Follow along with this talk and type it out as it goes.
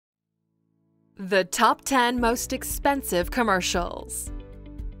The top 10 most expensive commercials.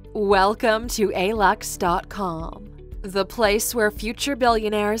 Welcome to Alux.com, the place where future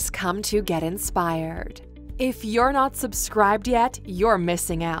billionaires come to get inspired. If you're not subscribed yet, you're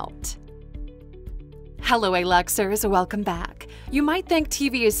missing out. Hello Aluxers, welcome back. You might think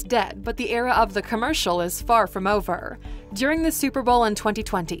TV is dead, but the era of the commercial is far from over. During the Super Bowl in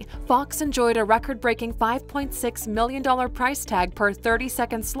 2020, Fox enjoyed a record-breaking $5.6 million price tag per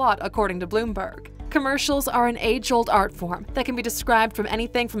 30-second slot, according to Bloomberg. Commercials are an age-old art form that can be described from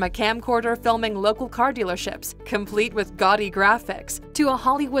anything from a camcorder filming local car dealerships, complete with gaudy graphics, to a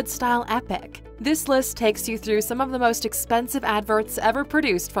Hollywood-style epic. This list takes you through some of the most expensive adverts ever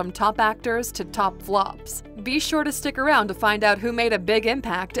produced, from top actors to top flops. Be sure to stick around to find out who made a big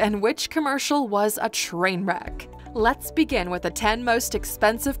impact and which commercial was a train wreck. Let's begin with the 10 most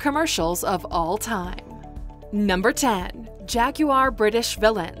expensive commercials of all time. Number 10. Jaguar British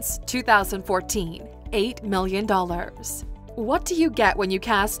Villains, 2014, $8 million. What do you get when you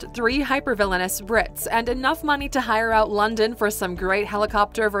cast 3 hypervillainous Brits and enough money to hire out London for some great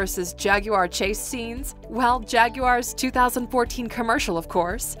helicopter versus Jaguar chase scenes? Well, Jaguar's 2014 commercial, of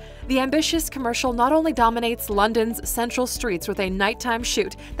course. The ambitious commercial not only dominates London's central streets with a nighttime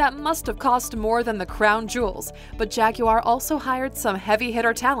shoot that must have cost more than the crown jewels, but Jaguar also hired some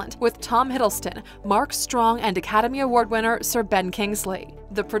heavy-hitter talent with Tom Hiddleston, Mark Strong, and Academy Award winner Sir Ben Kingsley.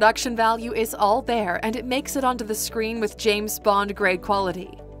 The production value is all there, and it makes it onto the screen with James Bond-grade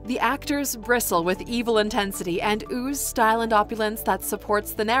quality. The actors bristle with evil intensity and ooze style and opulence that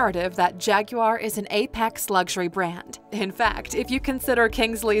supports the narrative that Jaguar is an apex luxury brand. In fact, if you consider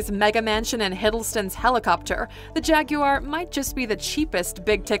Kingsley's mega mansion and Hiddleston's helicopter, the Jaguar might just be the cheapest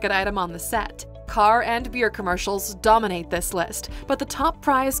big-ticket item on the set. Car and beer commercials dominate this list, but the top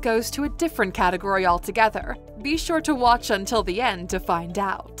prize goes to a different category altogether. Be sure to watch until the end to find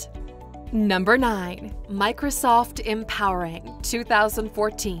out. Number 9. Microsoft Empowering,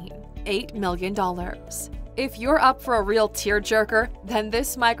 2014, $8 million. If you're up for a real tearjerker, then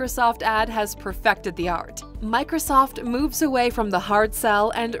this Microsoft ad has perfected the art. Microsoft moves away from the hard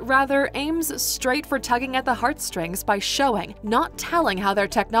sell and rather aims straight for tugging at the heartstrings by showing, not telling, how their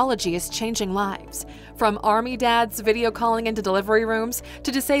technology is changing lives. From army dads video calling into delivery rooms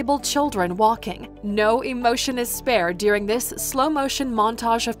to disabled children walking, no emotion is spared during this slow-motion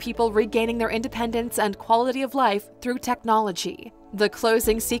montage of people regaining their independence and quality of life through technology. The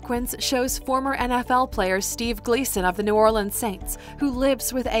closing sequence shows former NFL player Steve Gleason of the New Orleans Saints, who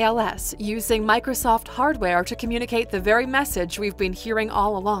lives with ALS, using Microsoft hardware to communicate the very message we've been hearing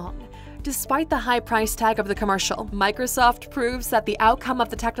all along. Despite the high price tag of the commercial, Microsoft proves that the outcome of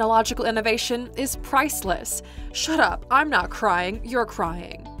the technological innovation is priceless. Shut up, I'm not crying, you're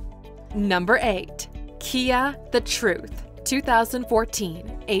crying. Number 8. Kia The Truth,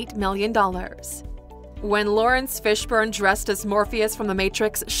 2014, $8 million. When Lawrence Fishburne, dressed as Morpheus from The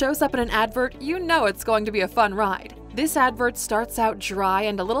Matrix, shows up in an advert, you know it's going to be a fun ride. This advert starts out dry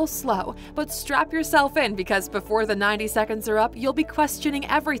and a little slow, but strap yourself in because before the 90 seconds are up, you'll be questioning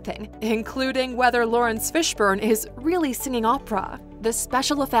everything, including whether Lawrence Fishburne is really singing opera. The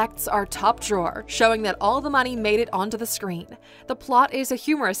special effects are top drawer, showing that all the money made it onto the screen. The plot is a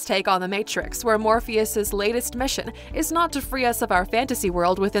humorous take on The Matrix, where Morpheus's latest mission is not to free us of our fantasy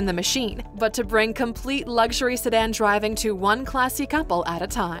world within the machine, but to bring complete luxury sedan driving to one classy couple at a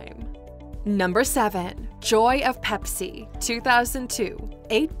time. Number 7. Joy of Pepsi, 2002,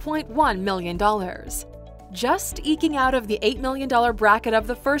 $8.1 million. Just eking out of the $8 million bracket of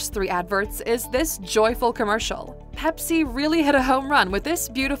the first 3 adverts is this joyful commercial. Pepsi really hit a home run with this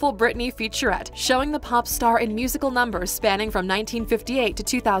beautiful Britney featurette, showing the pop star in musical numbers spanning from 1958 to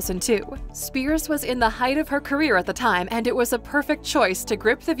 2002. Spears was in the height of her career at the time, and it was a perfect choice to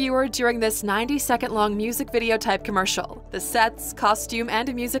grip the viewer during this 90-second-long music video-type commercial. The sets, costume,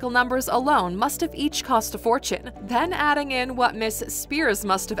 and musical numbers alone must have each cost a fortune. Then adding in what Miss Spears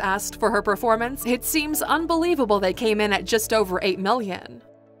must have asked for her performance, it seems unbelievable they came in at just over $8 million.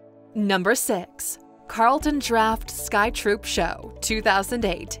 Number 6. Carlton Draft Sky Troop Show,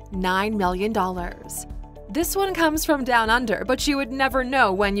 2008, $9 million. This one comes from down under, but you would never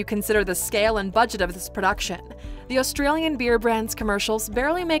know when you consider the scale and budget of this production. The Australian beer brand's commercials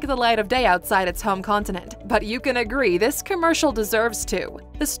barely make the light of day outside its home continent, but you can agree this commercial deserves to.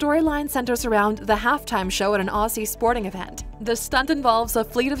 The storyline centers around the halftime show at an Aussie sporting event. The stunt involves a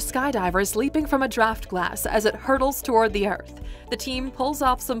fleet of skydivers leaping from a draft glass as it hurtles toward the earth. The team pulls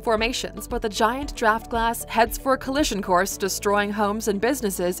off some formations, but the giant draft glass heads for a collision course, destroying homes and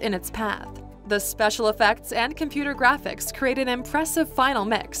businesses in its path. The special effects and computer graphics create an impressive final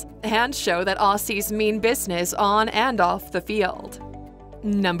mix and show that Aussies mean business on and off the field.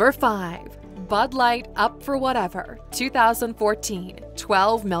 Number 5. Bud Light up for whatever, 2014,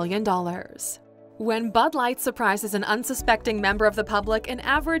 $12 million. When Bud Light surprises an unsuspecting member of the public, an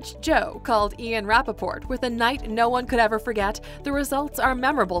average Joe called Ian Rappaport, with a night no one could ever forget, the results are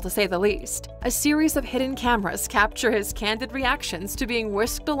memorable to say the least. A series of hidden cameras capture his candid reactions to being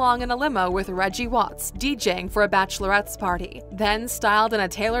whisked along in a limo with Reggie Watts, DJing for a bachelorette's party. Then, styled in a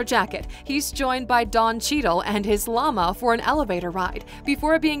tailor jacket, he's joined by Don Cheadle and his llama for an elevator ride,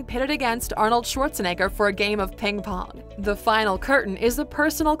 before being pitted against Arnold Schwarzenegger for a game of ping pong. The final curtain is a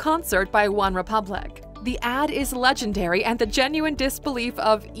personal concert by OneRepublic. The ad is legendary, and the genuine disbelief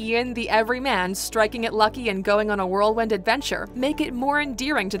of Ian the Everyman striking it lucky and going on a whirlwind adventure make it more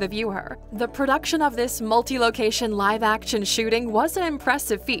endearing to the viewer. The production of this multi-location live-action shooting was an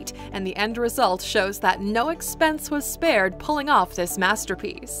impressive feat, and the end result shows that no expense was spared pulling off this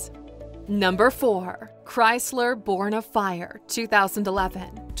masterpiece. Number 4. Chrysler Born of Fire,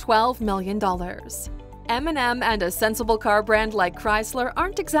 2011, $12 million. M&M and a sensible car brand like Chrysler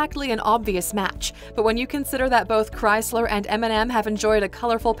aren't exactly an obvious match, but when you consider that both Chrysler and M&M have enjoyed a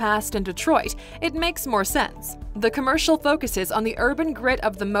colorful past in Detroit, it makes more sense. The commercial focuses on the urban grit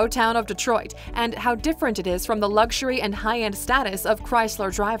of the Motown of Detroit and how different it is from the luxury and high-end status of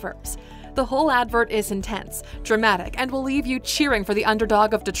Chrysler drivers. The whole advert is intense, dramatic, and will leave you cheering for the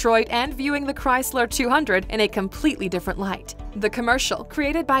underdog of Detroit and viewing the Chrysler 200 in a completely different light. The commercial,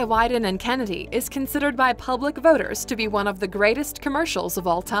 created by Wyden and Kennedy, is considered by public voters to be one of the greatest commercials of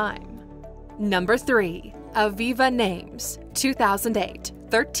all time. Number 3. Aviva Names, 2008,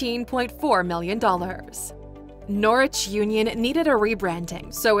 $13.4 million. Norwich Union needed a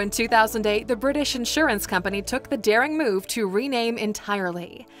rebranding, so in 2008, the British insurance company took the daring move to rename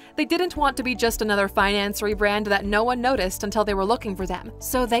entirely. They didn't want to be just another finance rebrand that no one noticed until they were looking for them,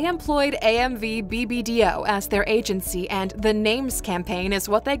 so they employed AMV BBDO as their agency, and the Names campaign is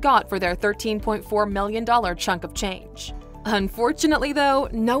what they got for their $13.4 million chunk of change. Unfortunately, though,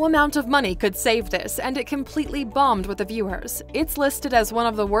 no amount of money could save this, and it completely bombed with the viewers. It's listed as one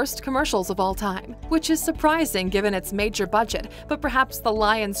of the worst commercials of all time, which is surprising given its major budget, but perhaps the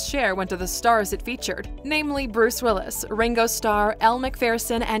lion's share went to the stars it featured, namely Bruce Willis, Ringo Starr, Elle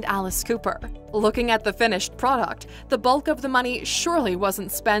Macpherson, and Alice Cooper. Looking at the finished product, the bulk of the money surely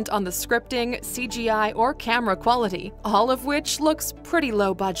wasn't spent on the scripting, CGI, or camera quality, all of which looks pretty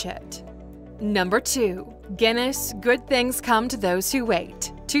low budget. Number 2. Guinness Good Things Come to Those Who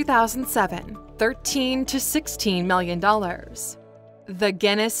Wait, 2007, $13 to $16 million. The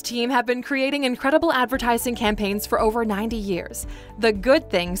Guinness team have been creating incredible advertising campaigns for over 90 years. The Good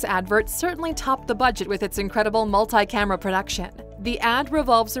Things advert certainly topped the budget with its incredible multi-camera production. The ad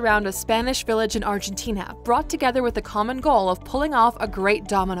revolves around a Spanish village in Argentina, brought together with the common goal of pulling off a great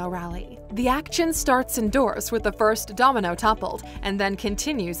domino rally. The action starts indoors with the first domino toppled, and then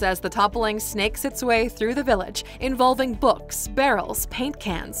continues as the toppling snakes its way through the village, involving books, barrels, paint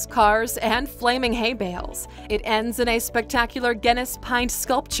cans, cars, and flaming hay bales. It ends in a spectacular Guinness pint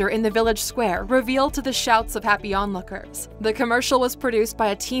sculpture in the village square, revealed to the shouts of happy onlookers. The commercial was produced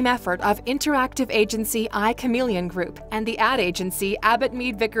by a team effort of interactive agency iChameleon Group and the ad agency Abbott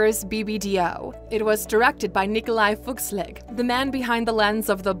Mead Vickers BBDO. It was directed by Nikolai Fuchslig, the man behind the lens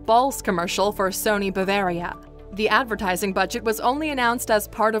of the Balls commercial for Sony Bavaria. The advertising budget was only announced as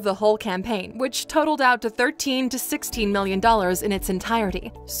part of the whole campaign, which totaled out to $13 to $16 million in its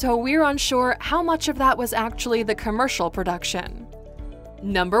entirety, so we're unsure how much of that was actually the commercial production.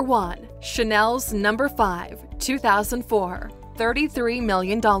 Number 1. Chanel's Number 5, 2004, $33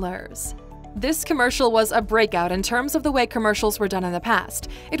 million. This commercial was a breakout in terms of the way commercials were done in the past.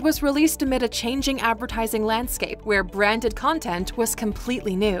 It was released amid a changing advertising landscape where branded content was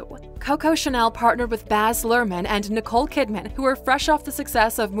completely new. Coco Chanel partnered with Baz Luhrmann and Nicole Kidman, who were fresh off the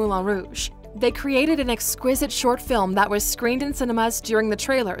success of Moulin Rouge. They created an exquisite short film that was screened in cinemas during the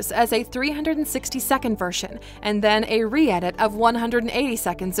trailers as a 360-second version, and then a re-edit of 180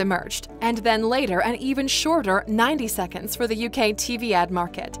 seconds emerged, and then later an even shorter 90 seconds for the UK TV ad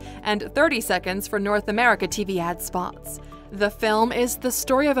market, and 30 seconds for North America TV ad spots. The film is the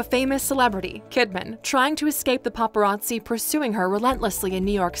story of a famous celebrity, Kidman, trying to escape the paparazzi pursuing her relentlessly in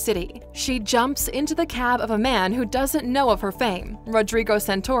New York City. She jumps into the cab of a man who doesn't know of her fame, Rodrigo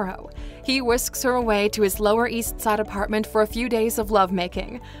Santoro. He whisks her away to his Lower East Side apartment for a few days of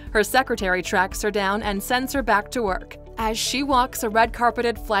lovemaking. Her secretary tracks her down and sends her back to work. As she walks a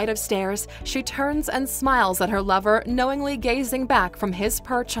red-carpeted flight of stairs, she turns and smiles at her lover, knowingly gazing back from his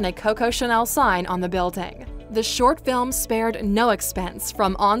perch on a Coco Chanel sign on the building. The short film spared no expense,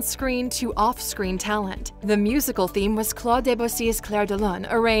 from on-screen to off-screen talent. The musical theme was Claude Debussy's Clair de Lune,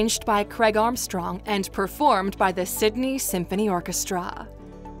 arranged by Craig Armstrong and performed by the Sydney Symphony Orchestra.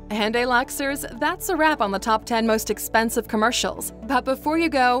 And Aluxers, that's a wrap on the top 10 most expensive commercials. But before you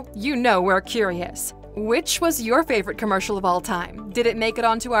go, you know we're curious. Which was your favorite commercial of all time? Did it make it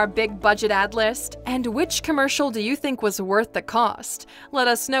onto our big budget ad list? And which commercial do you think was worth the cost? Let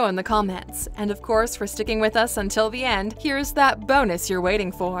us know in the comments. And of course, for sticking with us until the end, here's that bonus you're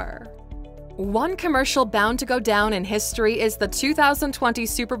waiting for. One commercial bound to go down in history is the 2020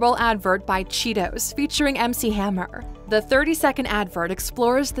 Super Bowl advert by Cheetos featuring MC Hammer. The 30-second advert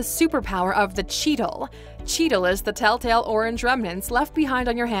explores the superpower of the Cheetle. Cheetle is the telltale orange remnants left behind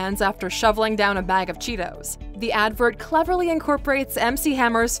on your hands after shoveling down a bag of Cheetos. The advert cleverly incorporates MC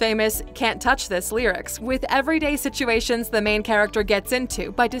Hammer's famous "Can't touch this" lyrics with everyday situations the main character gets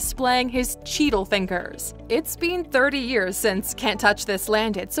into by displaying his Cheetle fingers. It's been 30 years since "Can't touch this"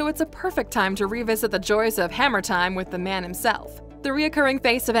 landed, so it's a perfect time to revisit the joys of Hammer time with the man himself. The reoccurring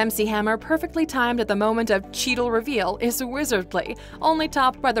face of MC Hammer, perfectly timed at the moment of Cheetle reveal, is wizardly, only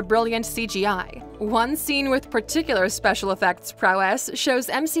topped by the brilliant CGI. One scene with particular special effects prowess shows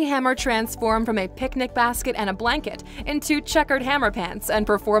MC Hammer transform from a picnic basket and a blanket into checkered hammer pants and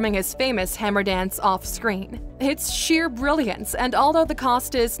performing his famous hammer dance off-screen. It's sheer brilliance, and although the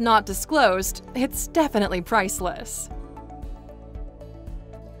cost is not disclosed, it's definitely priceless.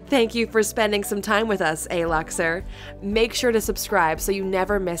 Thank you for spending some time with us, Aluxer. Make sure to subscribe so you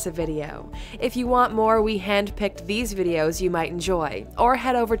never miss a video. If you want more, we handpicked these videos you might enjoy, or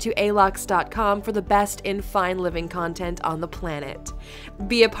head over to Alux.com for the best in fine living content on the planet.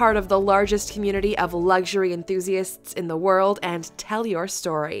 Be a part of the largest community of luxury enthusiasts in the world and tell your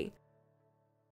story.